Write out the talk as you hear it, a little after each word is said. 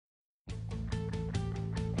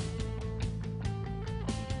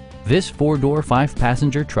This four-door,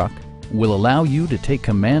 five-passenger truck will allow you to take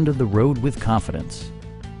command of the road with confidence.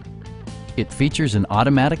 It features an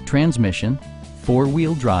automatic transmission,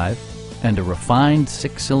 four-wheel drive, and a refined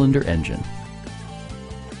six-cylinder engine.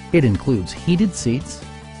 It includes heated seats,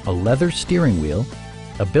 a leather steering wheel,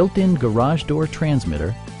 a built-in garage door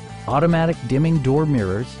transmitter, automatic dimming door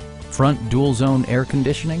mirrors, front dual-zone air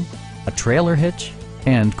conditioning, a trailer hitch,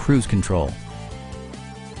 and cruise control.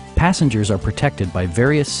 Passengers are protected by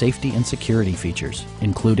various safety and security features,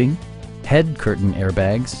 including head curtain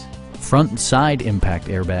airbags, front and side impact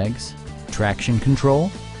airbags, traction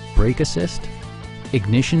control, brake assist,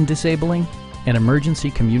 ignition disabling, an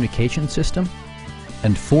emergency communication system,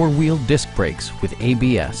 and four-wheel disc brakes with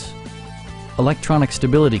ABS. Electronic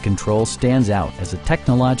stability control stands out as a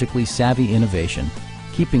technologically savvy innovation,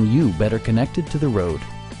 keeping you better connected to the road.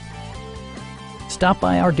 Stop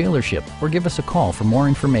by our dealership or give us a call for more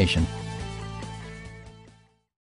information.